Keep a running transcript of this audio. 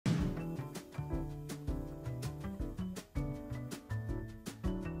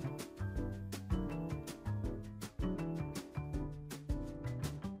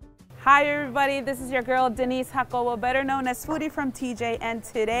Hi everybody, this is your girl Denise Jacobo, better known as Foodie from TJ, and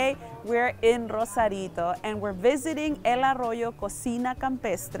today we're in Rosarito and we're visiting El Arroyo Cocina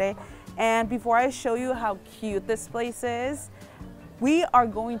Campestre. And before I show you how cute this place is, we are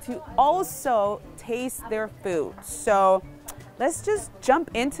going to also taste their food. So let's just jump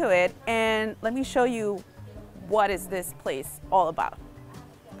into it and let me show you what is this place all about.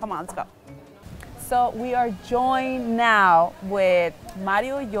 Come on, let's go. So we are joined now with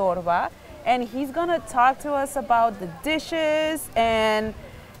Mario Yorba, and he's gonna talk to us about the dishes and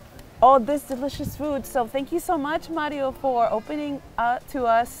all this delicious food. So thank you so much, Mario, for opening up to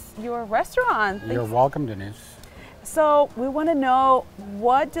us your restaurant. You're welcome, Denise. So we wanna know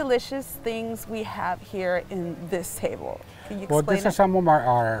what delicious things we have here in this table. Can you explain Well, these are some of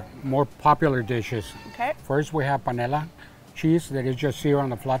our more popular dishes. Okay. First, we have panela cheese that is just seared on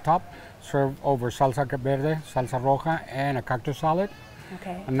the flat top, served over salsa verde, salsa roja, and a cactus salad.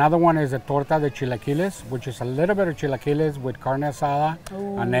 Okay. Another one is a torta de chilaquiles, which is a little bit of chilaquiles with carne asada,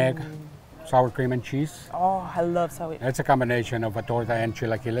 an egg, sour cream and cheese. Oh, I love sour. It's a combination of a torta and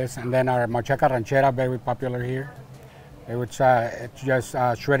chilaquiles. And then our machaca ranchera, very popular here. It's just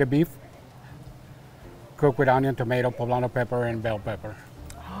shredded beef, cooked with onion, tomato, poblano pepper, and bell pepper.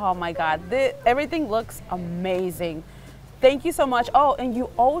 Oh my God, everything looks amazing. Thank you so much. Oh, and you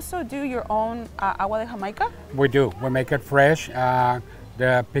also do your own agua de Jamaica? We do. We make it fresh.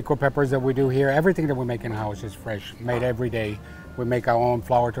 The pico peppers that we do here, everything that we make in house is fresh, made every day. We make our own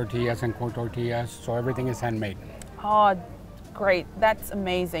flour tortillas and corn tortillas, so everything is handmade. Oh, great. That's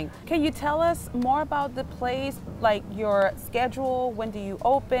amazing. Can you tell us more about the place, like your schedule? When do you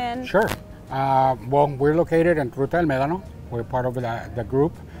open? Sure. Well, we're located in Ruta del Medano. We're part of the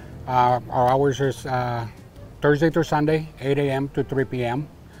group. Our hours is Thursday through Sunday, 8 a.m. to 3 p.m.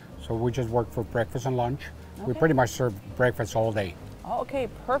 So we just work for breakfast and lunch. Okay. We pretty much serve breakfast all day. Oh, okay,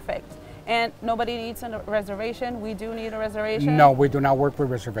 perfect. And nobody needs a reservation? We do need a reservation? No, we do not work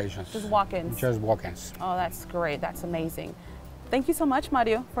with reservations. Just walk-ins? Just walk-ins. Oh, that's great. That's amazing. Thank you so much,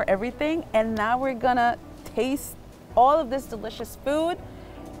 Mario, for everything. And now we're gonna taste all of this delicious food.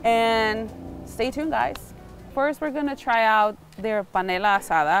 And stay tuned, guys. First, we're gonna try out their panela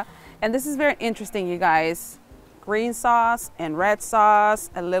asada. And this is very interesting, you guys. Green sauce and red sauce,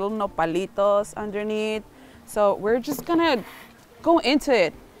 a little nopalitos underneath. So we're just gonna go into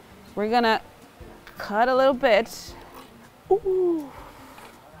it. We're gonna cut a little bit. Ooh.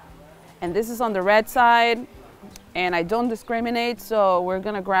 And this is on the red side, and I don't discriminate, so we're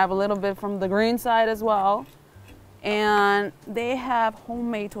gonna grab a little bit from the green side as well. And they have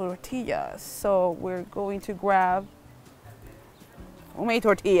homemade tortillas, so we're going to grab homemade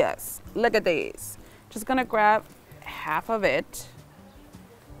tortillas. Look at these. Just gonna grab half of it.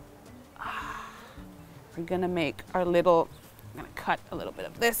 We're gonna make our little, I'm gonna cut a little bit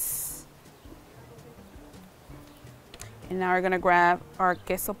of this. And now we're gonna grab our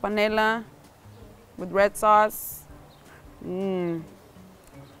queso panela with red sauce. My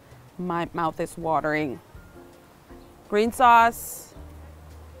mouth is watering. Green sauce,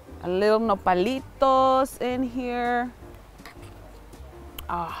 a little nopalitos in here.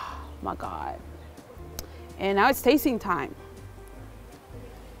 Oh my God. And now it's tasting time.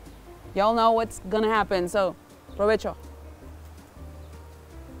 Y'all know what's gonna happen, so provecho.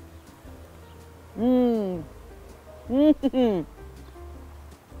 We're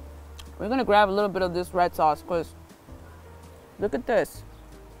gonna grab a little bit of this red sauce, because look at this.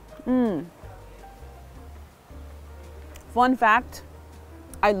 Fun fact,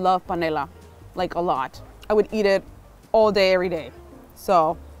 I love panela, like a lot. I would eat it all day, every day.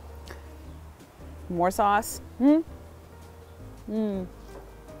 So, more sauce. And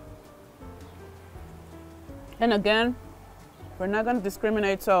again, we're not gonna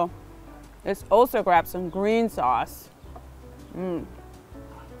discriminate, so let's also grab some green sauce.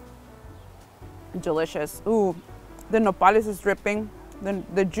 Delicious. Ooh, the nopales is dripping.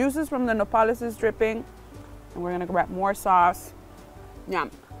 The juices from the nopales is dripping. And we're gonna grab more sauce.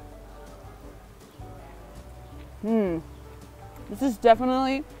 Yum. This is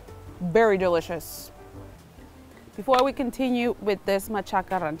definitely very delicious. Before we continue with this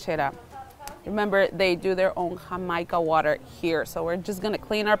machaca ranchera, remember they do their own Jamaica water here. So we're just gonna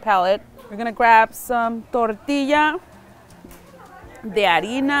clean our palate. We're gonna grab some tortilla de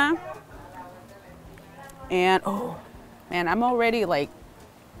harina. And oh man, I'm already like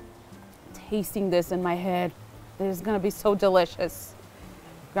tasting this in my head. This is gonna be so delicious.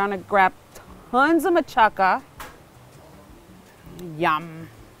 We're gonna grab tons of machaca. Yum.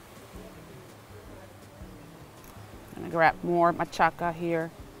 Gonna grab more machaca here.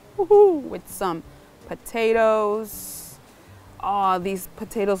 Woohoo! With some potatoes. Oh, these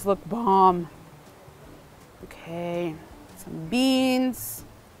potatoes look bomb. Okay, some beans.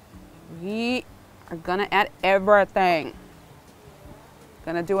 We are gonna add everything.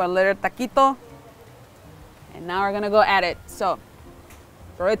 Gonna do a little taquito. And now we're gonna go at it. So,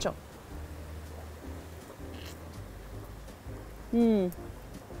 provecho.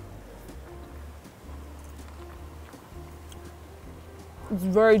 It's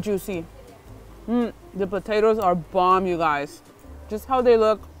very juicy. The potatoes are bomb, you guys. Just how they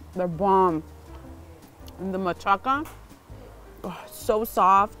look, they're bomb. And the machaca, oh, so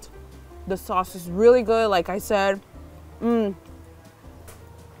soft. The sauce is really good, like I said. I'm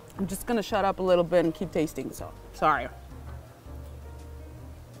just gonna shut up a little bit and keep tasting, so sorry.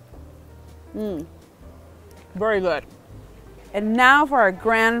 Very good. And now for our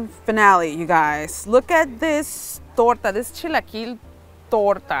grand finale, you guys. Look at this torta, this chilaquil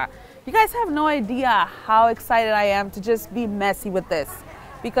torta. You guys have no idea how excited I am to just be messy with this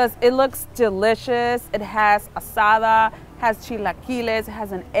because it looks delicious. It has asada, has chilaquiles, it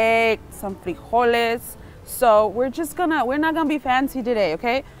has an egg, some frijoles. So we're not gonna be fancy today,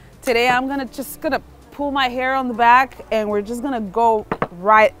 okay? Today I'm just gonna pull my hair on the back and we're just gonna go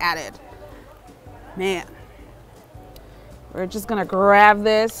right at it. Man, we're just gonna grab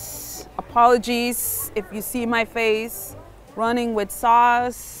this. Apologies if you see my face running with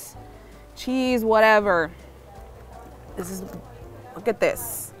sauce, cheese, whatever. Look at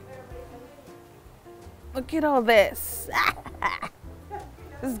this. Look at all this.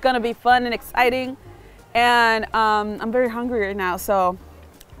 This is gonna be fun and exciting. And I'm very hungry right now, so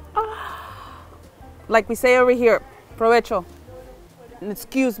like we say over here, provecho, and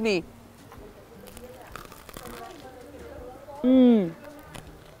excuse me.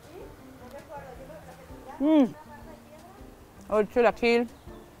 Oh, chilaquil.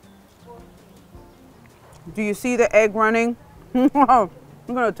 Do you see the egg running? I'm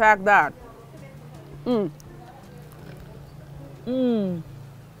gonna attack that.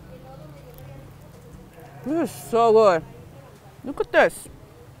 This is so good. Look at this.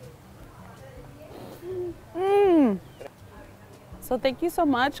 So thank you so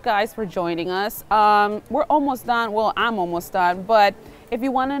much, guys, for joining us. We're almost done. Well, I'm almost done. But if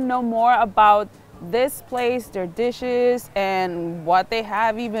you want to know more about this place, their dishes, and what they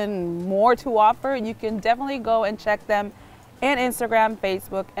have even more to offer, you can definitely go and check them in Instagram,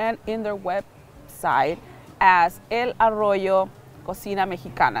 Facebook, and in their website as El Arroyo Cocina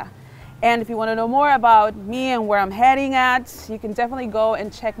Mexicana. And if you want to know more about me and where I'm heading at, you can definitely go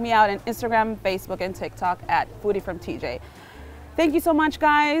and check me out on Instagram, Facebook, and TikTok at Foodie from TJ. Thank you so much,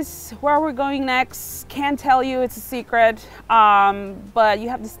 guys. Where we're going next, can't tell you, it's a secret, but you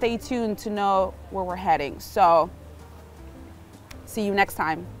have to stay tuned to know where we're heading. So, see you next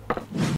time.